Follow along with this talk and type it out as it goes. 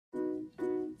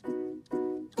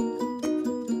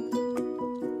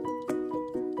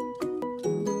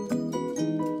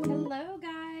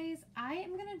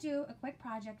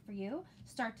for you,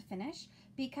 start to finish,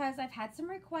 because I've had some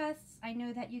requests. I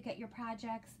know that you get your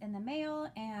projects in the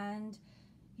mail and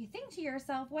you think to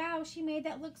yourself, wow, she made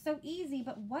that look so easy,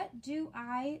 but what do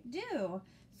I do?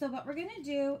 So what we're gonna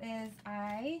do is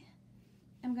I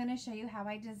am gonna show you how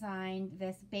I designed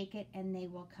this Bake It and They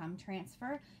Will Come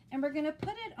transfer, and we're gonna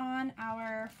put it on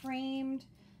our framed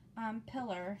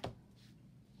pillar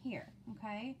here,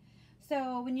 okay?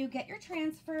 So when you get your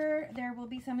transfer, there will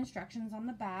be some instructions on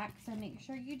the back, so make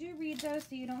sure you do read those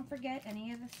so you don't forget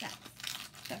any of the steps.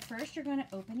 But first you're gonna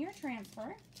open your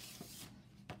transfer,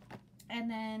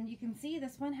 and then you can see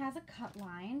this one has a cut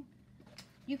line.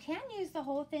 You can use the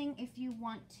whole thing if you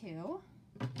want to,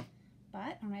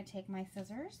 but I'm going to take my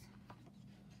scissors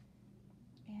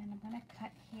and I'm going to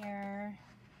cut here.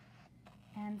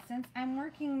 And since I'm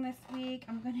working this week,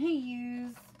 I'm going to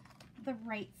use the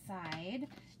right side.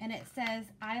 And it says,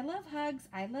 I love hugs,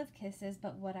 I love kisses,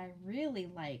 but what I really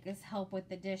like is help with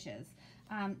the dishes.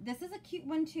 This is a cute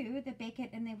one too, the Bake It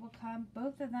and They Will Come.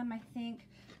 Both of them, I think,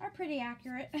 are pretty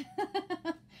accurate.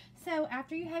 So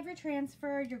after you have your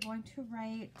transfer, you're going to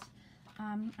write,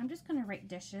 I'm just going to write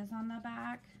dishes on the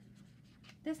back.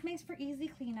 This makes for easy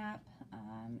cleanup,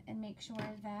 and make sure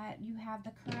that you have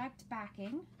the correct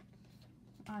backing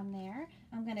on there.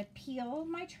 I'm going to peel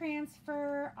my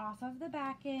transfer off of the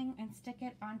backing and stick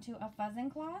it onto a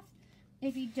fuzzing cloth.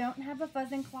 If you don't have a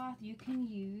fuzzing cloth, you can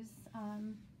use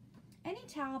any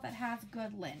towel that has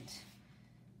good lint.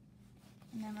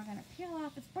 And then we're going to peel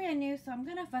off. It's brand new, so I'm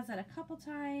going to fuzz it a couple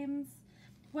times.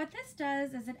 What this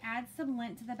does is it adds some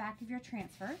lint to the back of your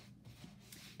transfer.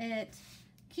 It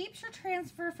keeps your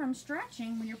transfer from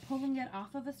stretching when you're pulling it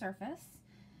off of a surface.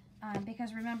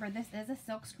 Because remember, this is a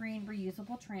silkscreen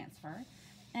reusable transfer,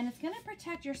 and it's going to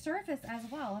protect your surface as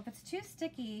well. If it's too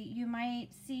sticky, you might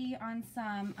see on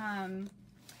some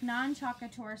non-chalk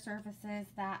Couture surfaces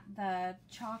that the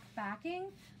chalk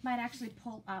backing might actually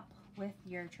pull up with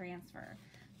your transfer.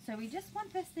 So we just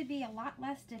want this to be a lot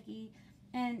less sticky,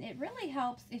 and it really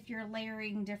helps if you're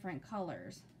layering different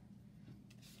colors.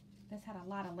 This had a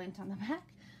lot of lint on the back.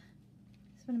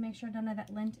 Just want to make sure none of that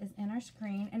lint is in our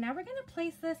screen. And now we're going to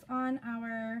place this on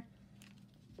our,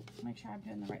 make sure I'm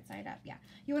doing the right side up. Yeah,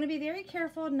 you want to be very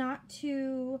careful not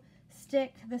to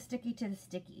stick the sticky to the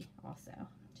sticky also.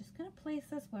 Just going to place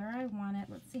this where I want it.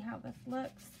 Let's see how this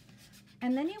looks.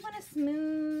 And then you want to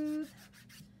smooth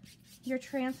your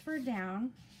transfer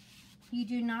down. You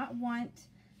do not want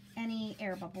any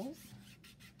air bubbles.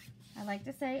 I like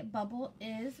to say bubble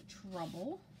is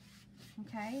trouble.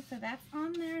 Okay, so that's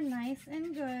on there nice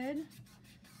and good.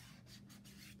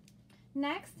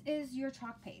 Next is your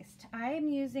chalk paste. I am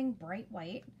using bright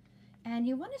white, and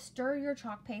you want to stir your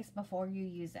chalk paste before you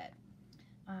use it.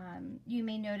 You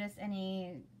may notice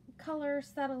any color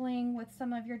settling with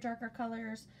some of your darker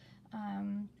colors,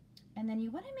 and then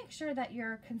you want to make sure that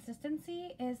your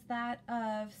consistency is that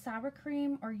of sour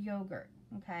cream or yogurt.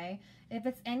 Okay, if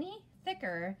it's any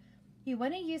thicker, you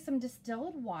want to use some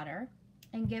distilled water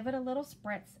and give it a little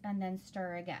spritz and then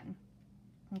stir again.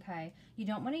 Okay, you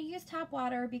don't want to use tap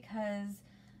water because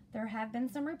there have been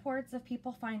some reports of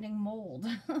people finding mold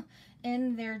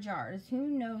in their jars. Who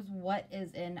knows what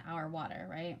is in our water,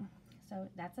 right? So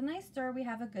that's a nice stir. We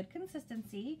have a good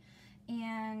consistency,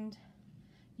 and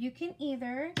you can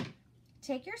either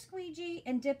take your squeegee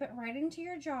and dip it right into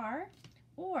your jar,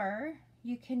 or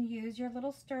you can use your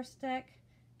little stir stick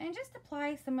and just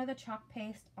apply some of the chalk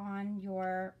paste on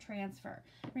your transfer.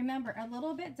 Remember, a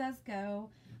little bit does go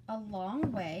a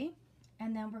long way,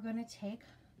 and then we're going to take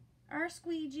our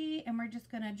squeegee and we're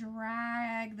just going to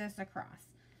drag this across.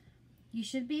 You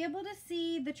should be able to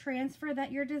see the transfer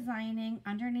that you're designing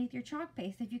underneath your chalk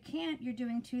paste. If you can't, you're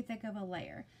doing too thick of a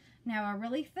layer. Now, a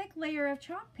really thick layer of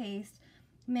chalk paste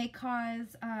may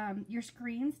cause your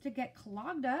screens to get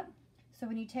clogged up. So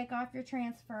when you take off your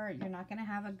transfer, you're not going to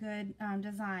have a good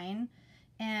design.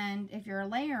 And if you're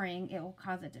layering, it will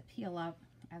cause it to peel up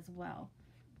as well.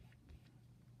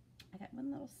 I got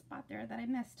one little spot there that I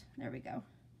missed. There we go.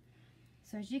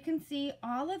 So as you can see,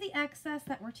 all of the excess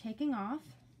that we're taking off,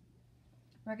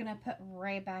 we're going to put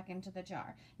right back into the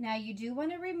jar. Now you do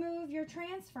want to remove your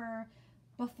transfer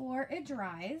before it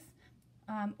dries,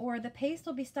 or the paste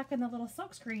will be stuck in the little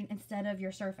silk screen instead of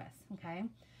your surface, okay?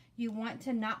 You want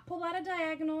to not pull out a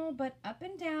diagonal, but up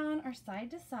and down or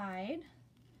side to side.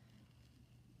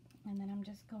 And then I'm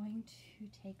just going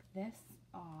to take this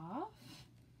off.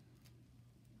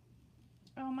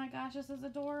 Oh my gosh, this is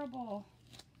adorable.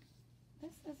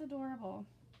 This is adorable.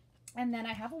 And then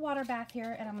I have a water bath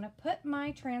here, and I'm going to put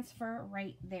my transfer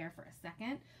right there for a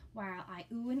second while I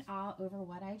ooh and ah over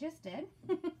what I just did.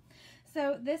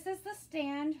 So this is the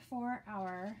stand for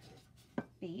our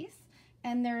base,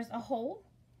 and there's a hole.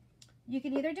 You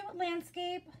can either do it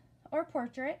landscape or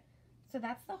portrait. So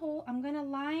that's the hole. I'm going to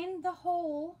line the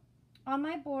hole on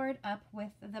my board up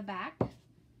with the back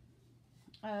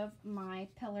of my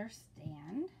pillar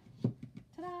stand.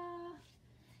 Ta-da!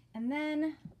 And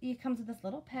then it comes with this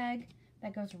little peg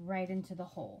that goes right into the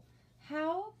hole.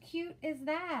 How cute is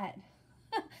that?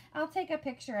 I'll take a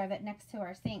picture of it next to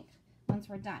our sink once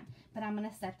we're done. But I'm going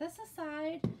to set this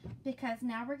aside because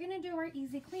now we're going to do our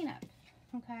easy cleanup.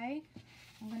 Okay?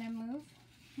 I'm going to move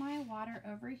my water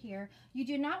over here. You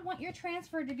do not want your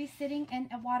transfer to be sitting in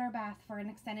a water bath for an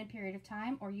extended period of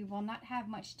time, or you will not have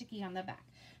much sticky on the back.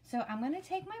 So I'm going to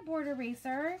take my board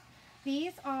eraser.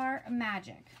 These are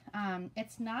magic.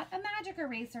 It's not a magic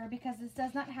eraser because this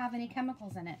does not have any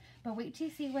chemicals in it, but wait till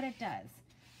you see what it does.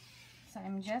 So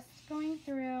I'm just going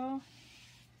through.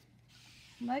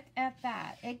 Look at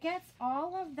that. It gets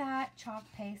all of that chalk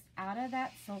paste out of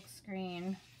that silk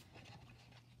screen.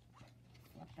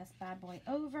 Flip this bad boy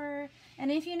over.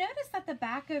 And if you notice that the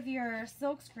back of your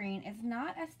silk screen is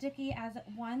not as sticky as it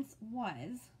once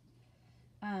was,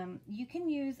 you can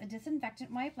use a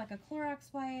disinfectant wipe like a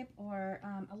Clorox wipe or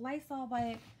a Lysol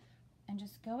wipe, and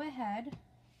just go ahead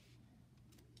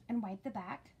and wipe the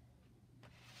back.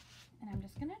 And I'm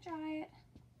just going to dry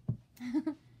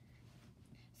it.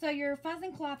 So your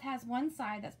fuzzing cloth has one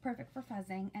side that's perfect for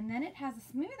fuzzing, and then it has a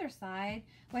smoother side,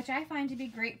 which I find to be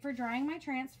great for drying my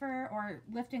transfer or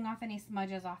lifting off any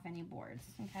smudges off any boards,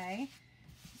 okay?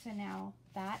 So now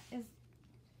that is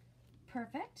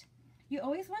perfect. You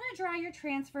always want to dry your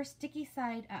transfer sticky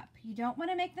side up. You don't want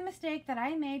to make the mistake that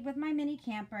I made with my mini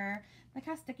camper. Look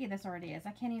how sticky this already is.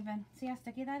 I can't even see how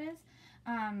sticky that is.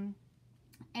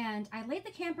 And I laid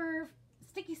the camper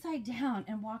sticky side down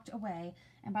and walked away.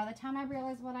 And by the time I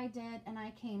realized what I did and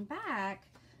I came back,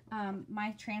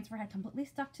 my transfer had completely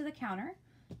stuck to the counter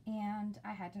and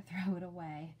I had to throw it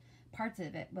away. Parts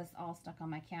of it was all stuck on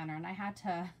my counter and I had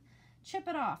to chip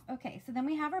it off. Okay, so then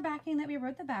we have our backing that we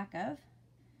wrote the back of.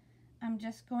 I'm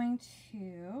just going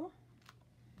to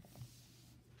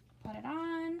put it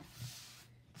on.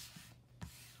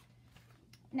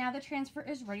 Now the transfer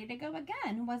is ready to go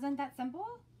again. Wasn't that simple?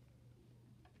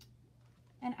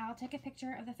 And I'll take a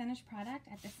picture of the finished product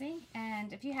at the sink.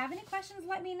 And if you have any questions,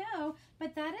 let me know.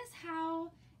 But that is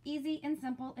how easy and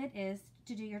simple it is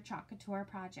to do your Chalk Couture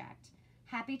project.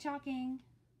 Happy chalking!